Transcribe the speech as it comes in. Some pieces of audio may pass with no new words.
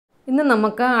ഇന്ന്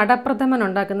നമുക്ക് അടപ്രഥമൻ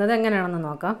ഉണ്ടാക്കുന്നത് എങ്ങനെയാണെന്ന്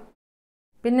നോക്കാം.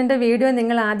 പിന്നെ എൻ്റെ വീഡിയോ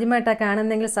നിങ്ങൾ ആദ്യമായിട്ടാണ്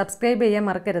കാണുന്നതെങ്കിൽ സബ്സ്ക്രൈബ് ചെയ്യാൻ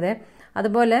മറക്കരുത്.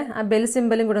 അതുപോലെ ആ ബെൽ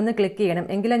സിമ്പലും കൂടെ ഒന്ന് ക്ലിക്ക് ചെയ്യണം.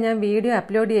 എങ്കിലേ ഞാൻ വീഡിയോ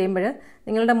അപ്ലോഡ് ചെയ്യുമ്പോൾ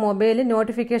നിങ്ങളുടെ മൊബൈലിൽ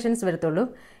നോട്ടിഫിക്കേഷൻസ് വരത്തുള്ളൂ.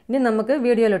 ഇനി നമുക്ക്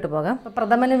വീഡിയോയിലോട്ട് പോകാം. അപ്പോൾ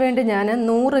പ്രഥമന് വേണ്ടി ഞാൻ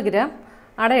 100 ഗ്രാം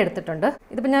അട എടുത്തിട്ടുണ്ട്.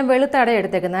 ഇതിപ്പോൾ ഞാൻ വെളുത്ത അട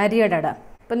എടുത്തേക്കുന്നത്, അരിയുടെ അട.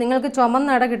 അപ്പോൾ നിങ്ങൾക്ക്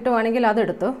ചുമന്ന അട കിട്ടുവാണെങ്കിൽ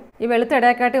അതെടുത്തു. ഈ വെളുത്ത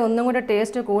അടയെക്കാട്ടി ഒന്നും കൂടെ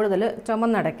ടേസ്റ്റ് കൂടുതൽ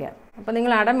ചുമന്ന അടയ്ക്കുക. അപ്പോൾ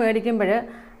നിങ്ങൾ അട മേടിക്കുമ്പോൾ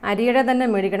അരിയുടെ തന്നെ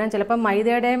മേടിക്കണം. ചിലപ്പോൾ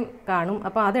മൈദയുടെയും കാണും,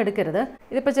 അപ്പോൾ അതെടുക്കരുത്.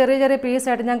 ഇതിപ്പോൾ ചെറിയ ചെറിയ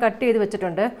പീസായിട്ട് ഞാൻ കട്ട് ചെയ്ത്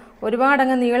വെച്ചിട്ടുണ്ട്.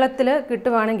 ഒരുപാടങ്ങ് നീളത്തിൽ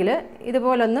കിട്ടുവാണെങ്കിൽ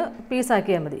ഇതുപോലൊന്ന്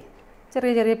പീസാക്കിയാൽ മതി,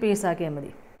 ചെറിയ ചെറിയ പീസാക്കിയാൽ മതി.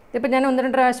 ഇതിപ്പോൾ ഞാൻ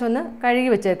 1-2 പ്രാവശ്യം ഒന്ന് കഴുകി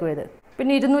വെച്ചേക്കും ഇത്.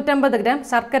 പിന്നെ 250 ഗ്രാം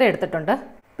ശർക്കര എടുത്തിട്ടുണ്ട്.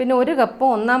 പിന്നെ 1 കപ്പ്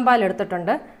 1-ാം പാൽ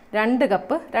എടുത്തിട്ടുണ്ട്. 2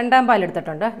 കപ്പ് 2-ാം പാൽ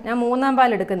എടുത്തിട്ടുണ്ട്. ഞാൻ 3-ാം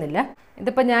പാൽ എടുക്കുന്നില്ല.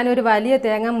 ഇതിപ്പോൾ ഞാനൊരു വലിയ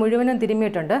തേങ്ങ മുഴുവനും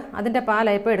തിരുമ്മിയിട്ടുണ്ട്. അതിൻ്റെ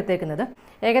പാലാണ് ഇപ്പോൾ എടുത്തേക്കുന്നത്.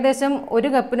 ഏകദേശം 1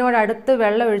 കപ്പിനോട് അടുത്ത്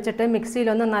വെള്ളം ഒഴിച്ചിട്ട്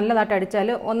മിക്സിയിലൊന്ന് നല്ലതായിട്ട് അടിച്ചാൽ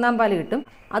 1-ാം പാൽ കിട്ടും.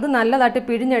 അത് നല്ലതായിട്ട്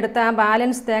പിഴിഞ്ഞെടുത്ത ആ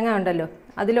ബാലൻസ് തേങ്ങ ഉണ്ടല്ലോ,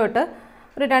 അതിലോട്ട്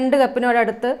ഒരു 2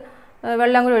 കപ്പിനോടടുത്ത്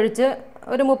വെള്ളം കൂടി ഒഴിച്ച്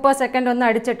ഒരു 30 സെക്കൻഡ് ഒന്ന്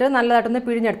അടിച്ചിട്ട് നല്ലതായിട്ടൊന്ന്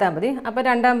പിഴിഞ്ഞെടുത്താൽ മതി. അപ്പോൾ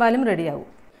 2-ാം പാലും റെഡിയാവും.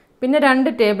 പിന്നെ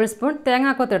 2 ടേബിൾ സ്പൂൺ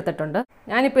തേങ്ങാക്കൊത്ത് എടുത്തിട്ടുണ്ട്.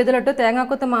 ഞാനിപ്പോൾ ഇതിലോട്ട്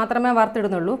തേങ്ങാക്കൊത്ത് മാത്രമേ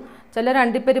വറുത്തിടുന്നുള്ളൂ. ചിലർ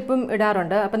അണ്ടിപ്പരിപ്പും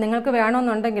ഇടാറുണ്ട്. അപ്പോൾ നിങ്ങൾക്ക്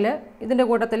വേണമെന്നുണ്ടെങ്കിൽ ഇതിൻ്റെ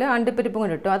കൂട്ടത്തിൽ അണ്ടിപ്പരിപ്പും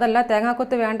കൂടി ഇട്ടു. അതല്ല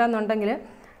തേങ്ങാക്കൊത്ത് വേണ്ടെന്നുണ്ടെങ്കിൽ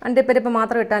അണ്ടിപ്പരിപ്പ്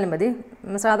മാത്രം ഇട്ടാലും മതി.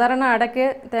 സാധാരണ അടയ്ക്ക്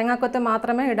തേങ്ങാക്കൊത്ത്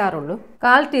മാത്രമേ ഇടാറുള്ളൂ.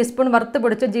 1/4 ടീസ്പൂൺ വറുത്ത്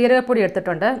പൊടിച്ച് ജീരകപ്പൊടി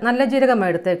എടുത്തിട്ടുണ്ട്. നല്ല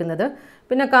ജീരകമാണ് എടുത്തേക്കുന്നത്.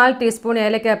 പിന്നെ 1/4 ടീസ്പൂൺ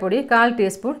ഏലക്കാപ്പൊടി, 1/4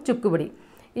 ടീസ്പൂൺ ചുക്കുപൊടി.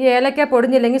 ഈ ഏലക്ക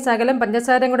പൊടിഞ്ഞില്ലെങ്കിൽ ശകലം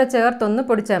പഞ്ചസാരയും കൂടെ ചേർത്തൊന്ന്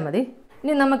പൊടിച്ചാൽ മതി.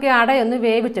 ഇനി നമുക്ക് ഈ അടയൊന്ന്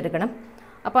വേവിച്ചെടുക്കണം.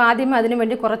 അപ്പോൾ ആദ്യം അതിന്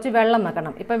വേണ്ടി കുറച്ച് വെള്ളം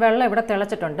വെക്കണം. ഇപ്പോൾ വെള്ളം ഇവിടെ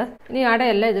തിളച്ചിട്ടുണ്ട്. ഇനി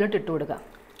അടയെല്ലാം ഇതിലോട്ട് ഇട്ട് കൊടുക്കുക.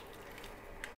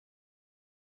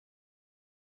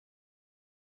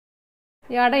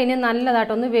 ഈ അട ഇനി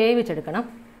നല്ലതായിട്ടൊന്ന് വേവിച്ചെടുക്കണം.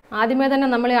 ആദ്യമേ തന്നെ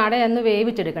നമ്മൾ ഈ അടയൊന്ന്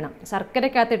വേവിച്ചെടുക്കണം.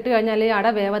 ശർക്കരക്കകത്ത് ഇട്ട് കഴിഞ്ഞാൽ ഈ അട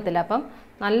വേവത്തില്ല. അപ്പം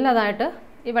നല്ലതായിട്ട്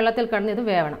ഈ വെള്ളത്തിൽ കിടന്ന് ഇത്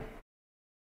വേവണം.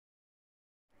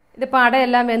 ഇതിപ്പോൾ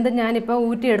അടയെല്ലാം വെന്ത് ഞാനിപ്പോൾ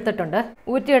ഊറ്റിയെടുത്തിട്ടുണ്ട്.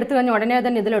 ഊറ്റിയെടുത്ത് കഴിഞ്ഞ് ഉടനെ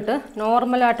തന്നെ ഇതിലോട്ട്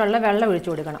നോർമലായിട്ടുള്ള വെള്ളം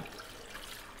ഒഴിച്ചു കൊടുക്കണം.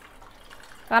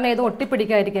 കാരണം ഇത്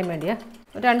ഒട്ടിപ്പിടിക്കാതിരിക്കാൻ വേണ്ടിയാണ്.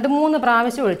 2-3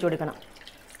 പ്രാവശ്യം ഒഴിച്ചു കൊടുക്കണം,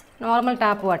 നോർമൽ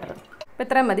ടാപ്പ് വാട്ടർ. അപ്പോൾ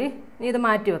ഇത്രയും മതി. ഇനി ഇത്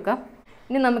മാറ്റി വെക്കാം.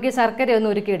 ഇനി നമുക്ക് ഈ ശർക്കര ഒന്ന്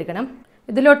ഉരുക്കിയെടുക്കണം.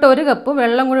 ഇതിലോട്ട് 1 കപ്പ്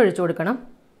വെള്ളം കൂടി ഒഴിച്ചു കൊടുക്കണം.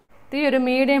 തീ ഒരു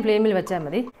മീഡിയം ഫ്ലെയിമിൽ വെച്ചാൽ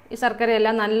മതി. ഈ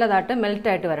ശർക്കരയെല്ലാം നല്ലതായിട്ട്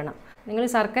മെൽറ്റായിട്ട് വരണം. നിങ്ങൾ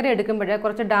ഈ ശർക്കര എടുക്കുമ്പോൾ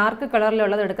കുറച്ച് ഡാർക്ക്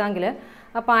കളറിലുള്ളത് എടുക്കാമെങ്കിൽ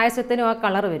ആ പായസത്തിനും ആ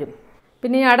കളർ വരും.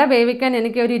 പിന്നെ ഈ അട വേവിക്കാൻ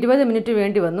എനിക്ക് ഒരു 20 മിനിറ്റ്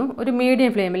വേണ്ടി വന്നു, ഒരു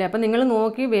മീഡിയം ഫ്ലെയിമിൽ. അപ്പോൾ നിങ്ങൾ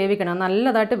നോക്കി വേവിക്കണം,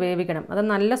 നല്ലതായിട്ട് വേവിക്കണം. അത്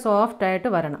നല്ല സോഫ്റ്റായിട്ട്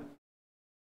വരണം.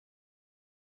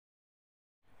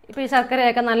 ഇപ്പോൾ ഈ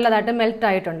ശർക്കരയൊക്കെ നല്ലതായിട്ട്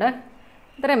മെൽറ്റായിട്ടുണ്ട്.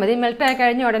 ഇത്രയും മതി. മെൽറ്റായി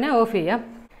കഴിഞ്ഞ ഉടനെ ഓഫ് ചെയ്യാം.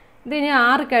 ഇത് ഇനി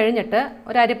 6 കഴിഞ്ഞിട്ട്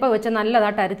ഒരു അരിപ്പ വെച്ച്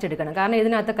നല്ലതായിട്ട് അരിച്ചെടുക്കണം. കാരണം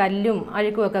ഇതിനകത്ത് കല്ലും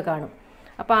അഴുക്കും ഒക്കെ കാണും.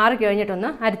 അപ്പോൾ 6 കഴിഞ്ഞിട്ടൊന്ന്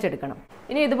അരിച്ചെടുക്കണം.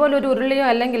 ഇനി ഇതുപോലെ ഒരു ഉരുളിയോ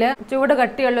അല്ലെങ്കിൽ ചൂട്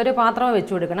കട്ടിയുള്ളൊരു പാത്രമോ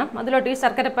വെച്ച് കൊടുക്കണം. അതിലോട്ട് ഈ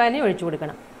ശർക്കരപ്പാനി ഒഴിച്ചു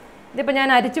കൊടുക്കണം. ഇതിപ്പോൾ ഞാൻ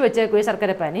അരിച്ച് വെച്ചേക്കും ഈ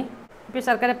ശർക്കരപ്പാനി. ഇപ്പോൾ ഈ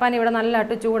ശർക്കരപ്പാനി ഇവിടെ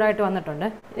നല്ലതായിട്ട് ചൂടായിട്ട് വന്നിട്ടുണ്ട്.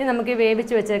 ഇനി നമുക്ക് ഈ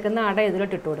വേവിച്ച് വെച്ചേക്കുന്ന അട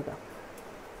ഇതിലോട്ട് ഇട്ട് കൊടുക്കാം.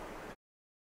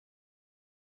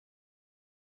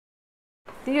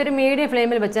 ഈ ഒരു മീഡിയം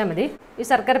ഫ്ലെയിമിൽ വെച്ചാൽ മതി. ഈ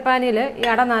ശർക്കരപ്പാനിയിൽ ഈ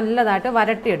അട നല്ലതായിട്ട്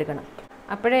വരട്ടിയെടുക്കണം.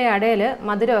 അപ്പോഴേ അടയിൽ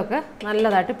മധുരമൊക്കെ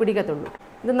നല്ലതായിട്ട് പിടിക്കത്തുള്ളൂ.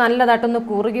 ഇത് നല്ലതായിട്ടൊന്ന്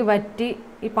കുറുകി വറ്റി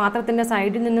ഈ പാത്രത്തിൻ്റെ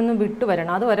സൈഡിൽ നിന്നൊന്നും വിട്ടു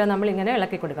വരണം. അതുവരെ നമ്മളിങ്ങനെ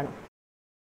ഇളക്കി കൊടുക്കണം.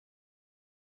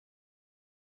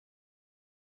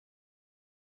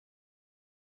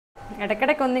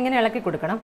 ഇടയ്ക്കിടയ്ക്ക് ഒന്നിങ്ങനെ ഇളക്കി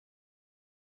കൊടുക്കണം.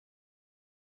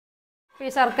 ഈ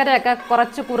ശർക്കരയൊക്കെ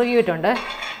കുറച്ച് കുറുകിയിട്ടുണ്ട്.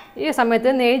 ഈ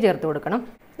സമയത്ത് നെയ്യ് ചേർത്ത് കൊടുക്കണം.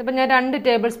 ഇതിപ്പോൾ ഞാൻ 2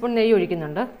 ടേബിൾ സ്പൂൺ നെയ്യ്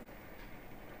ഒഴിക്കുന്നുണ്ട്.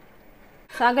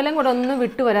 ശകലം കൂടെ ഒന്ന്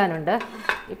വിട്ടു വരാനുണ്ട്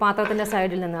ഈ പാത്രത്തിൻ്റെ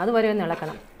സൈഡിൽ നിന്ന്. അതുവരെ ഒന്ന്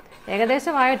ഇളക്കണം.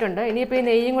 ഏകദേശം ആയിട്ടുണ്ട്. ഇനിയിപ്പോൾ ഈ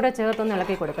നെയ്യും കൂടെ ചേർത്തൊന്ന്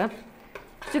ഇളക്കി കൊടുക്കാം.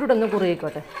 ഇച്ചിരി കൂടെ ഒന്ന്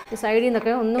കുറുകിക്കോട്ടെ. ഈ സൈഡിൽ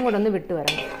നിന്നൊക്കെ ഒന്നും കൂടെ ഒന്ന് വിട്ടു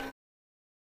വരണം.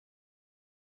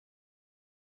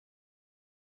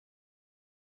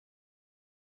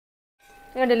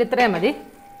 കണ്ടില്ലേ, ഇത്രയും മതി.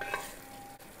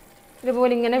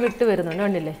 ഇതുപോലെ ഇങ്ങനെ വിട്ട് വരുന്നുണ്ട്,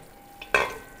 കണ്ടില്ലേ.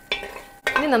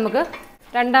 ഇനി നമുക്ക്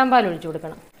 2-ാം പാൽ ഒഴിച്ചു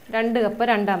കൊടുക്കണം. 2 കപ്പ്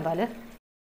 2-ാം പാൽ.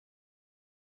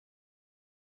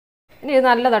 ഇനി ഇത്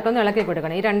നല്ലതായിട്ടൊന്ന് ഇളക്കി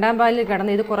കൊടുക്കണം. ഈ 2-ാം പാലിൽ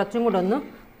കിടന്ന് ഇത് കുറച്ചും കൂടെ ഒന്ന്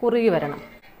കുറുകി വരണം.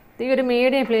 തീ ഒരു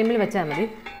മീഡിയം ഫ്ലെയിമിൽ വെച്ചാൽ മതി.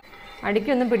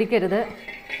 അടിക്കൊന്നും പിടിക്കരുത്.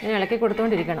 ഇങ്ങനെ ഇളക്കി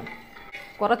കൊടുത്തുകൊണ്ടിരിക്കണം.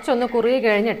 കുറച്ചൊന്ന് കുറുകി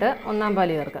കഴിഞ്ഞിട്ട് 1-ാം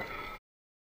പാൽ ചേർക്കാം.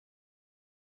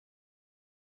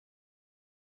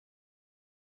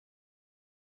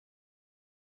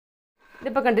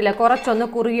 ഇതിപ്പോൾ കണ്ടില്ല, കുറച്ചൊന്ന്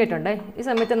കുറുകിയിട്ടുണ്ട്. ഈ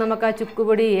സമയത്ത് നമുക്ക് ആ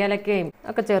ചുക്കുപൊടി ഏലക്കയും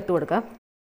ഒക്കെ ചേർത്ത് കൊടുക്കാം.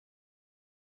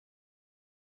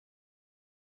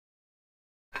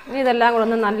 ഇനി ഇതെല്ലാം കൂടെ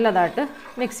ഒന്ന് നല്ലതായിട്ട്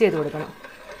മിക്സ് ചെയ്ത് കൊടുക്കണം.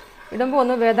 ഇടുമ്പോൾ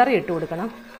ഒന്ന് വെതറി ഇട്ട് കൊടുക്കണം.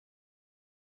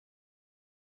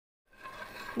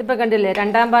 ഇതിപ്പോൾ കണ്ടില്ലേ,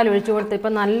 2-ാം പാൽ ഒഴിച്ചു കൊടുത്ത്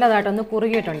ഇപ്പോൾ നല്ലതായിട്ടൊന്ന്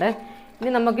കുറുകിയിട്ടുണ്ട്.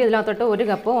 ഇനി നമുക്ക് ഇതിനകത്തോട്ട് 1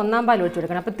 കപ്പ് ഒന്നാം പാൽ ഒഴിച്ചു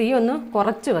കൊടുക്കണം. അപ്പോൾ തീ ഒന്ന്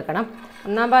കുറച്ച് വെക്കണം.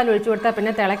 ഒന്നാം പാൽ ഒഴിച്ചു കൊടുത്താൽ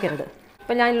പിന്നെ തിളയ്ക്കരുത്.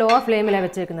 അപ്പോൾ ഞാൻ ലോ ഫ്ലെയിമിലാണ്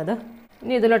വെച്ചേക്കുന്നത്.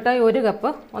 ഇനി ഇതിലോട്ട് 1 കപ്പ്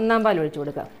ഒന്നാം പാൽ ഒഴിച്ചു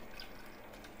കൊടുക്കാം.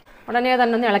 ഉടനെ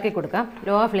തന്നെ ഒന്ന് ഇളക്കി കൊടുക്കാം,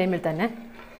 ലോ ഫ്ലെയിമിൽ തന്നെ.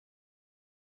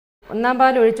 ഒന്നാം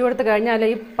പാൽ ഒഴിച്ചു കൊടുത്ത് കഴിഞ്ഞാൽ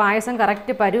ഈ പായസം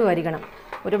കറക്റ്റ് പരുവായിരിക്കണം.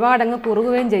 ഒരുപാടങ്ങ്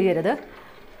കുറുകുകയും ചെയ്യരുത്,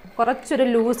 കുറച്ചൊരു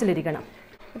ലൂസിലിരിക്കണം.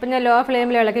 ഇപ്പം ഞാൻ ലോ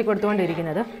ഫ്ലെയിമിൽ ഇളക്കി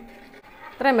കൊടുത്തുകൊണ്ടിരിക്കുന്നത്.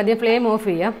 ഇത്രയും മതി. ഫ്ലെയിം ഓഫ്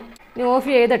ചെയ്യാം. ഇനി ഓഫ്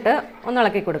ചെയ്തിട്ട് ഒന്ന്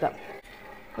ഇളക്കി കൊടുക്കാം.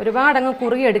 ഒരുപാടങ്ങ്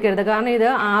കുറുകി എടുക്കരുത്, കാരണം ഇത്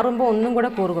ആറുമ്പോൾ ഒന്നും കൂടെ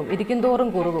കുറുകും, ഇരിക്കും തോറും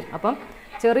കുറുകും. അപ്പം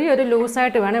ചെറിയൊരു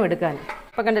ലൂസായിട്ട് വേണം എടുക്കാൻ.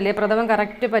 ഇപ്പം കണ്ടില്ലേ, പ്രഥമൻ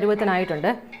കറക്റ്റ് പരുവത്തിനായിട്ടുണ്ട്.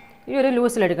 ഈ ഒരു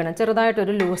ലൂസിലെടുക്കണം,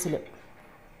 ചെറുതായിട്ടൊരു ലൂസിൽ.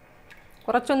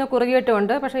 കുറച്ചൊന്ന്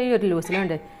കുറുകിയിട്ടുമുണ്ട്, പക്ഷേ ഈ ഒരു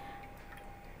ലൂസിലുണ്ട്.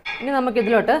 ഇനി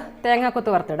നമുക്കിതിലോട്ട്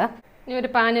തേങ്ങാക്കൊത്ത് വറുത്തിടാം. ഇനി ഒരു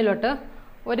പാനിലോട്ട്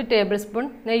 1 ടേബിൾ സ്പൂൺ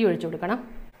നെയ്യ് ഒഴിച്ചു കൊടുക്കണം.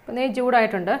 അപ്പോൾ നെയ്യ്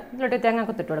ചൂടായിട്ടുണ്ട്, ഇതിലോട്ട്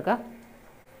തേങ്ങാക്കൊത്ത് ഇട്ട് കൊടുക്കാം.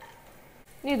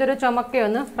 ഇനി ഇതൊരു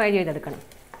ചുമക്കയൊന്ന് ഫ്രൈ ചെയ്തെടുക്കണം.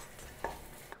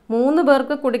 3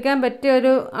 പേർക്ക് കുടിക്കാൻ പറ്റിയ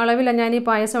ഒരു അളവിലാണ് ഞാൻ ഈ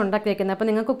പായസം ഉണ്ടാക്കിയേക്കുന്നത്. അപ്പോൾ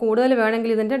നിങ്ങൾക്ക് കൂടുതൽ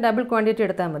വേണമെങ്കിൽ ഇതിൻ്റെ ഡബിൾ ക്വാണ്ടിറ്റി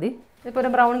എടുത്താൽ മതി. ഇപ്പോൾ ഒരു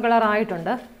ബ്രൗൺ കളർ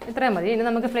ആയിട്ടുണ്ട്, ഇത്രയും മതി. ഇനി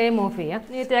നമുക്ക് ഫ്ലെയിം ഓഫ് ചെയ്യാം.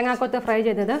 ഈ തേങ്ങാക്കൊത്ത് ഫ്രൈ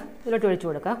ചെയ്തത് ഇതിലോട്ട് ഒഴിച്ചു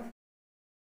കൊടുക്കാം.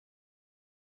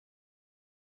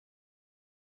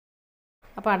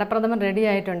 അപ്പോൾ അടപ്രഥമൻ റെഡി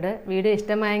ആയിട്ടുണ്ട്. വീഡിയോ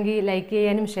ഇഷ്ടമായെങ്കിൽ ലൈക്ക്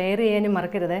ചെയ്യാനും ഷെയർ ചെയ്യാനും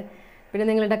മറക്കരുത്. പിന്നെ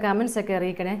നിങ്ങളുടെ കമൻസ് ഒക്കെ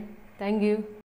അറിയിക്കണേ. Thank you.